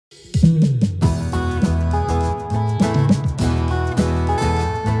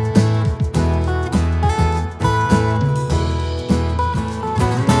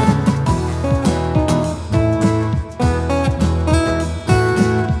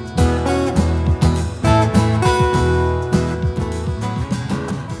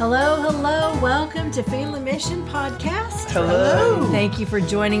welcome to Family Mission Podcast. Hello. Thank you for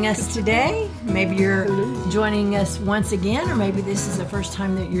joining us today. Maybe you're joining us once again, or maybe this is the first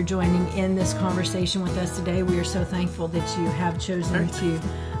time that you're joining in this conversation with us today. We are so thankful that you have chosen to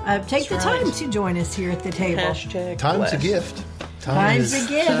take the time to join us here at the table. Hashtag Time's blessed. a gift. Time's a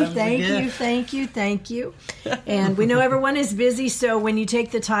gift. Thank you. And we know everyone is busy, so when you take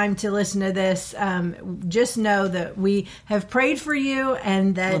the time to listen to this, just know that we have prayed for you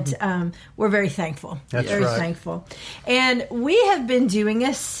and that we're very thankful. That's very right. thankful. And we have been doing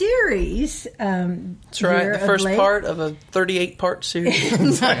a series. That's right. The first part of a 38-part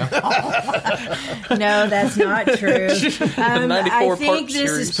series. No, that's not true. I think this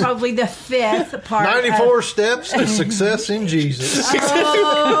series. is probably the fifth part. 94 steps to success in Jesus.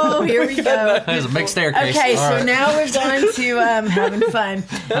 Oh, here we go. That is a big staircase. Okay, All so right. now we're going to having fun.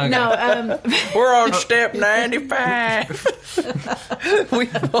 No, We're on step 95.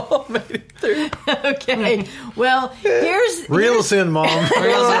 We've all made it through. okay. Well, here's Reel us in, Mom.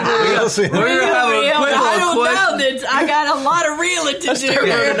 Reel us in. We're gonna have a quick I little don't know. question. That I got a lot of reeling to Start do.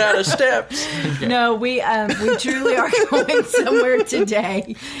 running out of steps. No, we truly are going somewhere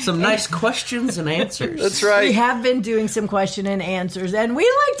today. Some nice questions and answers. That's We right. have been doing some question and answers, and we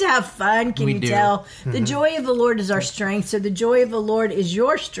like to have fun. Can We you do. tell? The joy of the Lord is our strength, so the joy of the Lord is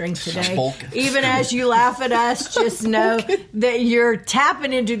your strength today. Spoken. Even as you laugh at us, just know that you're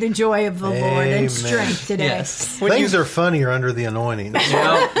tapping into the joy of the Lord Amen. and strength today. Yes. Things are funnier under the anointing.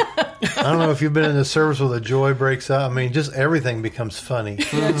 Yeah. I don't know if you've been in a service where the joy breaks out. I mean, just everything becomes funny.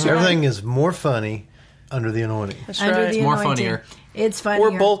 Everything is more funny under the anointing. That's Under right. the more anointing. funnier. It's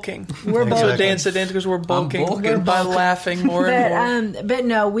funnier. We're bulking. We're So bulking. Dan said because we're bulking, bulking. by laughing more and more. But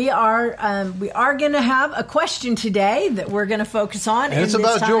no, we are going to have a question today that we're going to focus on. And it's in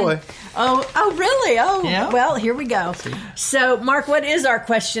this about time. joy. Oh, really? Oh, Yeah. well, here we go. So, Mark, what is our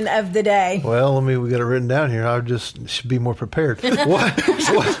question of the day? Well, we got it written down here. I just should be more prepared. What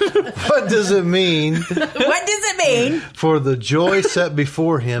does it mean What does it mean? for the joy set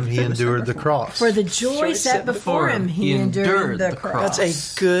before him, he endured the cross? For the joy set before him, he endured the cross.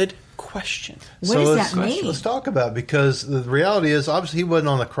 That's a good question. What does let's, that mean? Let's talk about it, because the reality is, obviously, he wasn't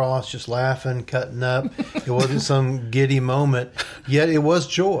on the cross just laughing, cutting up. It wasn't some giddy moment, yet it was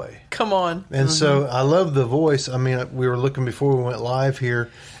joy. Come on. And so I love the voice. I mean, we were looking before we went live here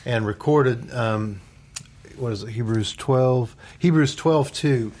and recorded, what is it, Hebrews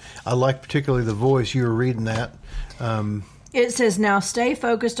 12:2. I like particularly the voice. You were reading that. It says, "Now stay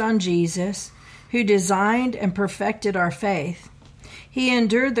focused on Jesus, who designed and perfected our faith. He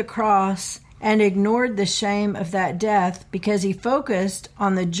endured the cross and ignored the shame of that death because he focused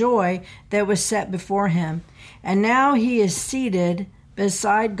on the joy that was set before him. And now he is seated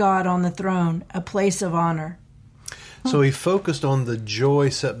beside God on the throne, a place of honor." So he focused on the joy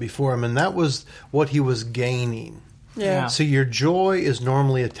set before him, and that was what he was gaining. Yeah. See, your joy is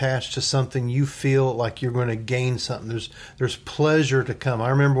normally attached to something you feel like you're going to gain something. There's pleasure to come. I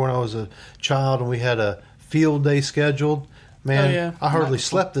remember when I was a child and we had a field day scheduled. Man, Oh, yeah. I hardly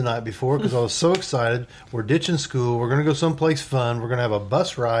slept the night before because I was so excited. We're ditching school. We're going to go someplace fun. We're going to have a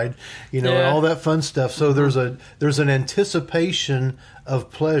bus ride, and Yeah. all that fun stuff. So there's an anticipation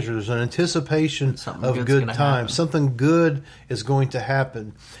of pleasure. There's an anticipation Something of good's good gonna times. happen. Something good is going to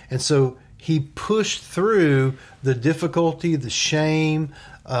happen. And so he pushed through the difficulty, the shame,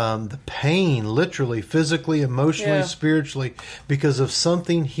 the pain, literally, physically, emotionally, Yeah. spiritually, because of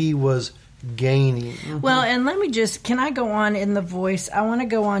something he was gaining. Well, and can I go on in the voice? I want to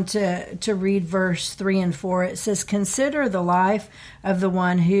go on to read verse 3 and 4. It says, "Consider the life of the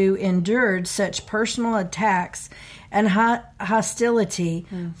one who endured such personal attacks and hostility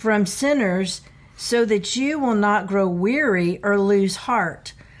from sinners so that you will not grow weary or lose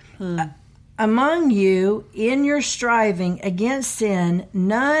heart. Among you, in your striving against sin,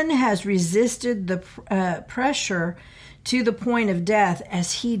 none has resisted the pressure to the point of death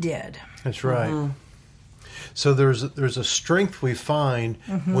as he did." That's right. So there's a strength we find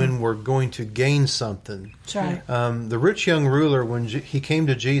when we're going to gain something. That's right. The rich young ruler, when he came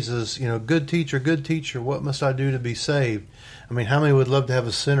to Jesus, good teacher, what must I do to be saved? I mean, how many would love to have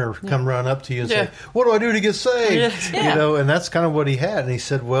a sinner come run up to you and Yeah. say, "What do I do to get saved?" Yeah. And that's kind of what he had. And he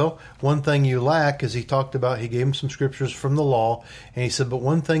said, well, one thing you lack, as he talked about, he gave him some scriptures from the law, and he said, but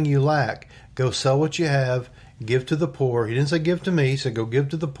one thing you lack, go sell what you have, give to the poor. He didn't say give to me. He said, go give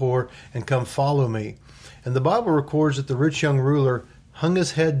to the poor and come follow me. And the Bible records that the rich young ruler hung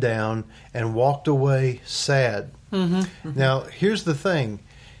his head down and walked away sad. Now, here's the thing.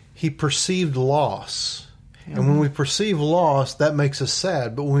 He perceived loss. And when we perceive loss, that makes us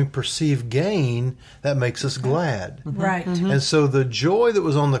sad. But when we perceive gain, that makes us glad. Right. And so the joy that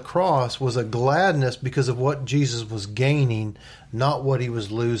was on the cross was a gladness because of what Jesus was gaining, not what he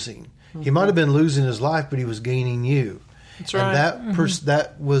was losing. He might have been losing his life, but he was gaining you. That's right. And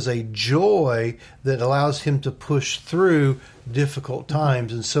that was a joy that allows him to push through difficult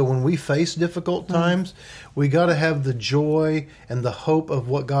times. And so when we face difficult times, we got to have the joy and the hope of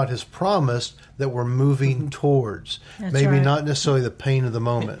what God has promised that we're moving towards. That's Maybe right. not necessarily the pain of the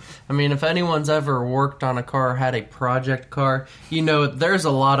moment. I mean, if anyone's ever worked on a car, had a project car, you know there's a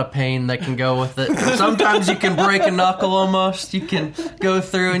lot of pain that can go with it. Sometimes you can break a knuckle almost. You can go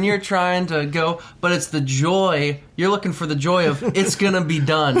through and you're trying to go, but it's the joy. You're looking for the joy of it's going to be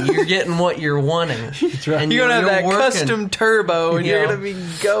done. You're getting what you're wanting. That's right. And You're going to have that working. custom turbo, and you're Yeah. going to be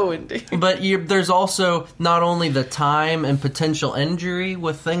going. But there's also not only the time and potential injury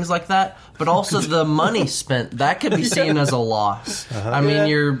with things like that, but also the money spent. That could be seen as a loss. I mean,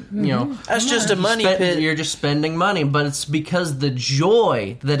 you're, That's just a money pit. You're just spending money, but it's because the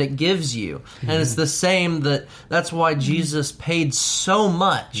joy that it gives you. And it's the same that's why Jesus paid so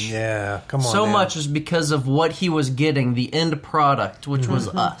much. Yeah, come on. So man. much is because of what he was getting, the end product, which was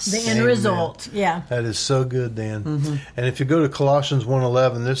us. The end Amen. result. Yeah. That is so good, Dan. And if you go to Colossians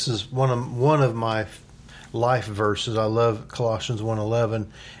 1:11, this is one of my life verses. I love Colossians 1:11,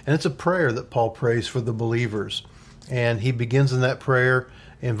 and it's a prayer that Paul prays for the believers. And he begins in that prayer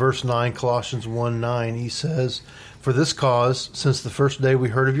in verse 9, Colossians 1:9. He says, "For this cause, since the first day we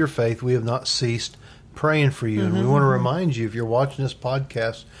heard of your faith, we have not ceased praying for you." And we want to remind you, if you're watching this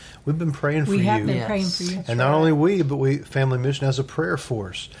podcast, we've been praying for We you. have been Yes. praying for you. And not only we, but Family Mission has a prayer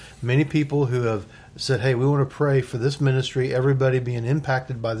force. Many people who have said, hey, we want to pray for this ministry, everybody being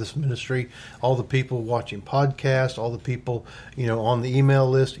impacted by this ministry, all the people watching podcasts, all the people, on the email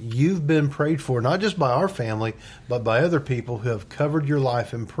list. You've been prayed for, not just by our family, but by other people who have covered your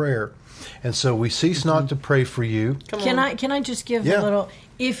life in prayer. And so we cease not to pray for you. Can I just give Yeah. a little?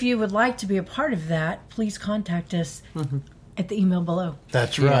 If you would like to be a part of that, please contact us at the email below.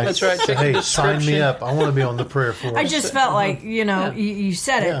 That's right. That's right. Check Hey, the sign me description. up. I want to be on the prayer force. I just felt like you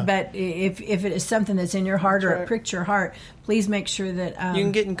said Yeah. it, but if it is something that's in your heart or right. it pricked your heart, please make sure that You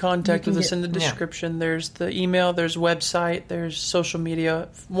can get in contact you with can us in the yeah. description. There's the email, there's website, there's social media.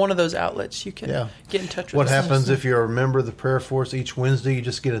 One of those outlets you can Yeah. get in touch with What us. happens if you're a member of the prayer force? Each Wednesday, you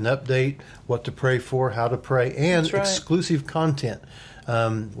just get an update, what to pray for, how to pray, and That's right. exclusive content.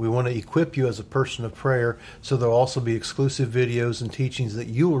 We want to equip you as a person of prayer, so there'll also be exclusive videos and teachings that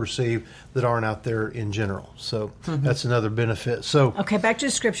you will receive that aren't out there in general. So that's another benefit. So Okay, back to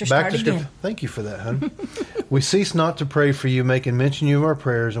the scripture. back Start to again. scripture. Thank you for that, hon. We cease not to pray for you, making mention of you in our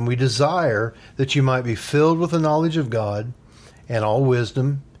prayers, and we desire that you might be filled with the knowledge of God and all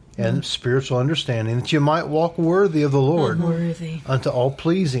wisdom and spiritual understanding, that you might walk worthy of the Lord, Worthy. unto all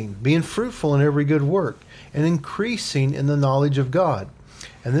pleasing, being fruitful in every good work, and increasing in the knowledge of God.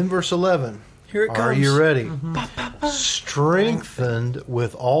 And then verse 11. Here it Are comes. you ready? Strengthened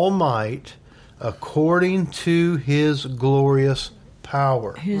with all might according to his glorious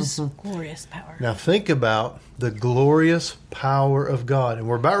power. His glorious power. Now think about the glorious power of God. And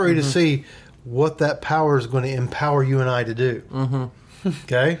we're about ready to see what that power is going to empower you and I to do.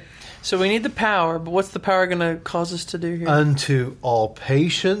 Okay? So we need the power, but what's the power going to cause us to do here? Unto all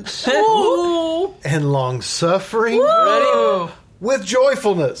patience Ooh. and long suffering Ready? with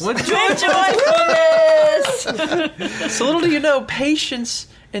joyfulness. With Joyfulness. So little do you know, patience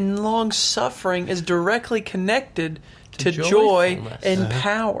and long suffering is directly connected to joy joyfulness. and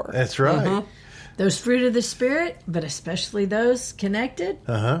power. That's right. Those fruit of the Spirit, but especially those connected.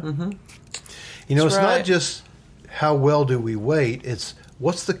 You know, That's it's right. not just how well do we wait, it's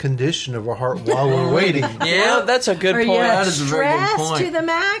what's the condition of our heart while we're waiting. Yeah, that's a good Are point. you That is a very good stressed point. to the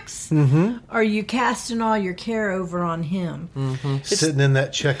max? Are you casting all your care over on Him? Sitting in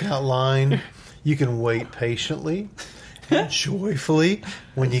that checkout line, you can wait patiently and joyfully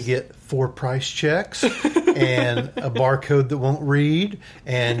when you get 4 price checks and a barcode that won't read,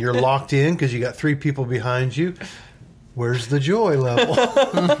 and you're locked in because you got 3 people behind you. Where's the joy level?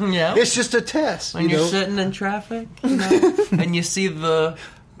 Yeah. It's just a test. When you you're know? sitting in traffic, and you see the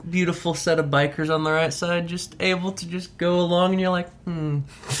beautiful set of bikers on the right side, just able to just go along, and you're like,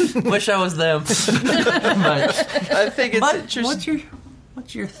 wish I was them. But I think it's interesting.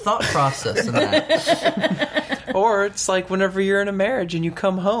 what's your thought process in that? Or it's like whenever you're in a marriage and you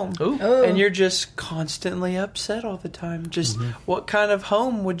come home Oh. and you're just constantly upset all the time. Just what kind of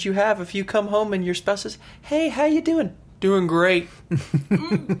home would you have if you come home and your spouse says, "Hey, how you doing?" doing great.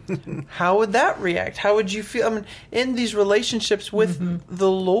 How would that react? How would you feel? I mean, in these relationships with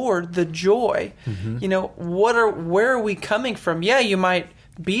the Lord, the joy, you know, where are we coming from? Yeah, you might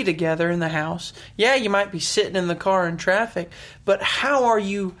be together in the house. Yeah, you might be sitting in the car in traffic. But how are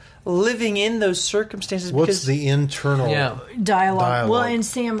you living in those circumstances? What's the internal dialogue? Well, and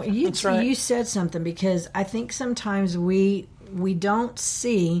Sam, you said something, because I think sometimes we don't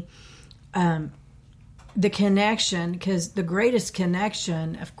see the connection, because the greatest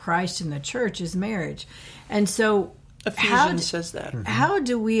connection of Christ and the church is marriage. And so Ephesians says that. How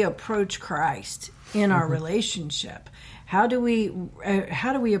do we approach Christ in our relationship? How do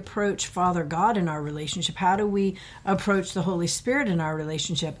we approach Father God in our relationship? How do we approach the Holy Spirit in our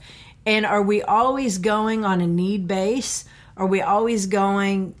relationship? And are we always going on a need base? Are we always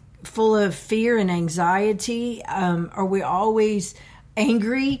going full of fear and anxiety? Are we always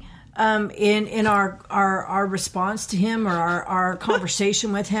angry in our response to Him, or our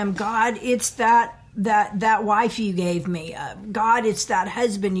conversation with Him? God, it's that wife you gave me. God, it's that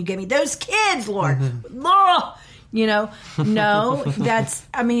husband you gave me. Those kids, Lord. Oh, you know, no, that's,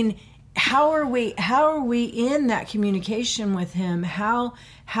 I mean, how are we in that communication with Him? How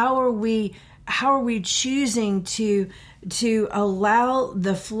are we choosing to allow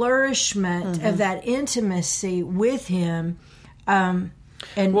the flourishment of that intimacy with Him? And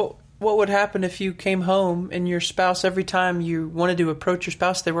what would happen if you came home and your spouse, every time you wanted to approach your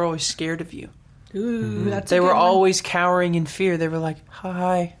spouse, they were always scared of you? Ooh, that's they a good were one. always cowering in fear. They were like,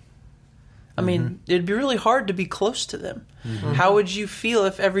 hi. I mean, it'd be really hard to be close to them. How would you feel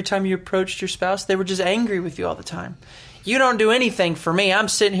if every time you approached your spouse, they were just angry with you all the time? You don't do anything for me. I'm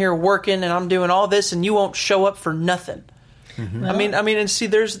sitting here working and I'm doing all this, and you won't show up for nothing. I mean, and see,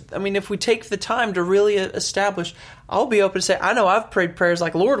 if we take the time to really establish, I'll be open to say, I know I've prayed prayers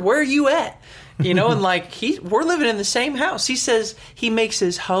like, Lord, where are you at? You know, and like we're living in the same house. He says He makes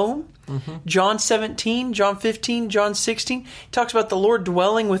His home. John 17, John 15, John 16 talks about the Lord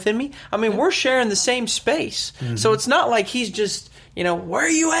dwelling within me. I mean, we're sharing the same space. So it's not like He's just, you know, where are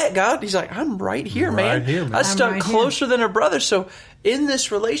you at, God? He's like, I'm right here, man. Right here, man. I stuck right closer than a brother. So in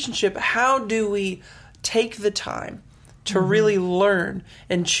this relationship, how do we take the time to really learn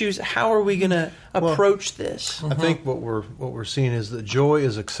and choose how are we going to approach this? I think what we're seeing is that joy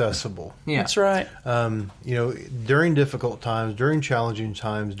is accessible. Yeah. That's right. You know, during difficult times, during challenging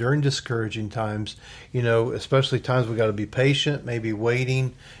times, during discouraging times, you know, especially times we got to be patient, maybe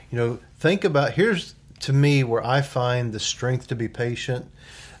waiting. You know, think about, here's to me where I find the strength to be patient.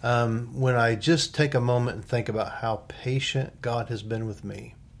 When I just take a moment and think about how patient God has been with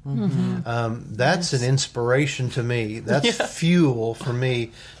me. That's an inspiration to me. That's fuel for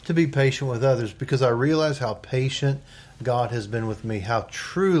me to be patient with others, because I realize how patient God has been with me, how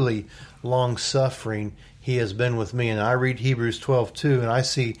truly long-suffering He has been with me. And I read Hebrews 12:2, and I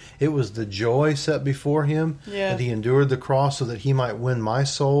see it was the joy set before Him that He endured the cross so that He might win my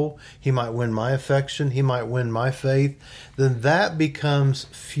soul, He might win my affection, He might win my faith. Then that becomes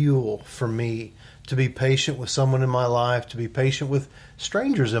fuel for me to be patient with someone in my life, to be patient with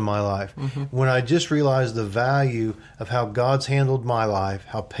strangers in my life. When I just realize the value of how God's handled my life,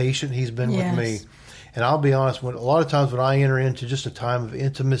 how patient He's been with me. And I'll be honest, a lot of times when I enter into just a time of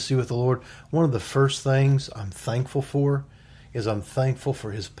intimacy with the Lord, one of the first things I'm thankful for is I'm thankful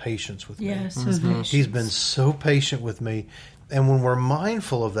for His patience with me. His patience. He's been so patient with me. And when we're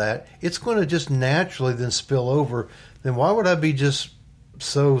mindful of that, it's going to just naturally then spill over. Then why would I be just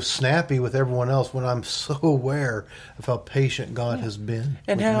so snappy with everyone else when I'm so aware of how patient God has been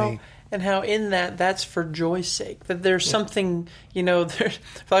with me? And how in that's for joy's sake. That there's something, you know,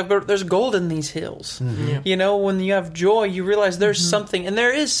 there's gold in these hills. You know, when you have joy, you realize there's something, and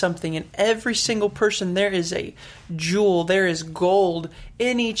there is something in every single person. There is a jewel, there is gold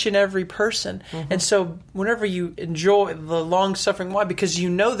in each and every person. And so whenever you enjoy the long suffering, why? Because you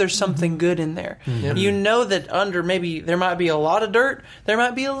know there's something good in there. You know that under maybe there might be a lot of dirt, there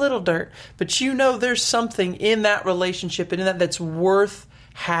might be a little dirt, but you know there's something in that relationship and in that's worth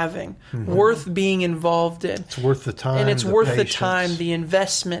having, worth being involved in. It's worth the time. And it's the worth patience. the time, the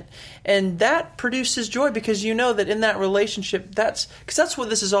investment. And that produces joy, because you know that in that relationship, that's what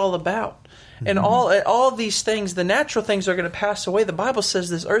this is all about. And all these things, the natural things, are going to pass away. The Bible says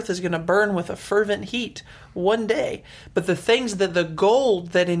this earth is going to burn with a fervent heat one day. But the things that the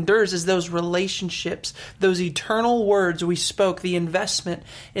gold that endures is those relationships, those eternal words we spoke, the investment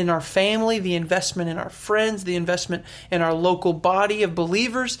in our family, the investment in our friends, the investment in our local body of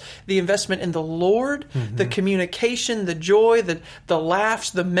believers, the investment in the Lord, the communication, the joy, the laughs,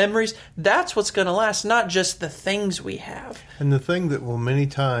 the memories. That's what's going to last, not just the things we have. And the thing that will many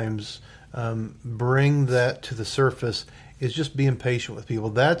times bring that to the surface is just being patient with people.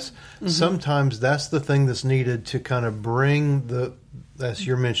 That's sometimes that's the thing that's needed to kind of bring as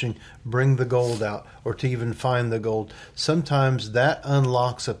you're mentioning, bring the gold out, or to even find the gold. Sometimes that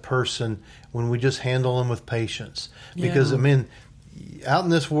unlocks a person when we just handle them with patience. Because, I mean, out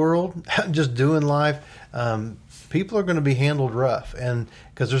in this world, just doing life, people are going to be handled rough. And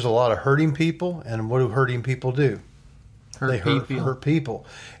because there's a lot of hurting people, and what do hurting people do? They hurt people.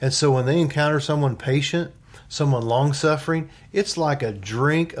 And so when they encounter someone patient, someone long-suffering, it's like a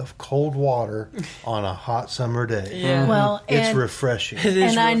drink of cold water on a hot summer day. Yeah. Well, it's refreshing. It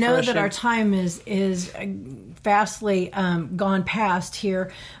is and I know that refreshing. our time is fastly gone past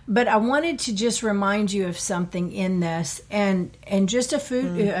here, but I wanted to just remind you of something in this, and just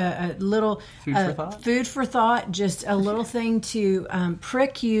a little food for thought, just a little thing to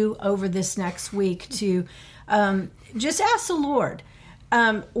prick you over this next week. To just ask the Lord,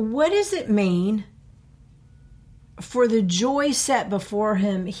 what does it mean? For the joy set before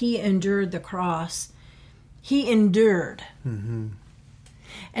him, he endured the cross. He endured. Mm-hmm.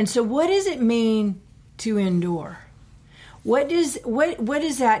 And so what does it mean to endure? What is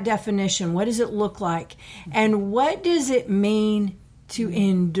that definition? What does it look like? And what does it mean to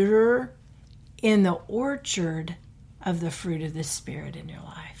endure in the orchard of the fruit of the Spirit in your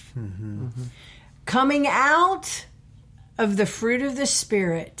life? Mm-hmm. Mm-hmm. Coming out of the fruit of the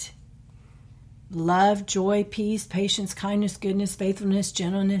Spirit, love, joy, peace, patience, kindness, goodness, faithfulness,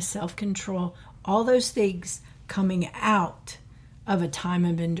 gentleness, self-control, all those things coming out of a time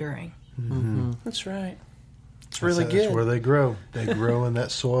of enduring. Mm-hmm. That's right. It's really good. That's where they grow. They grow in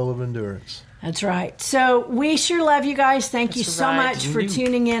that soil of endurance. That's right. So we sure love you guys. Thank you so much for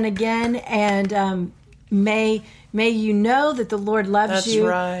tuning in again. And may you know that the Lord loves you.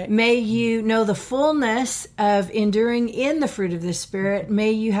 Right. May you know the fullness of enduring in the fruit of the Spirit.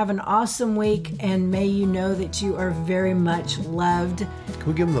 May you have an awesome week, and may you know that you are very much loved. Can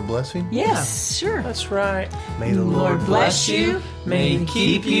we give them the blessing? Yes, sure. That's right. May the Lord bless you. May he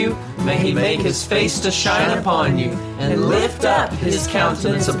keep you. May he make his face to shine upon you, and lift up his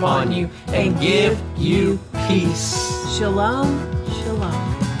countenance upon you, and give you peace. Shalom.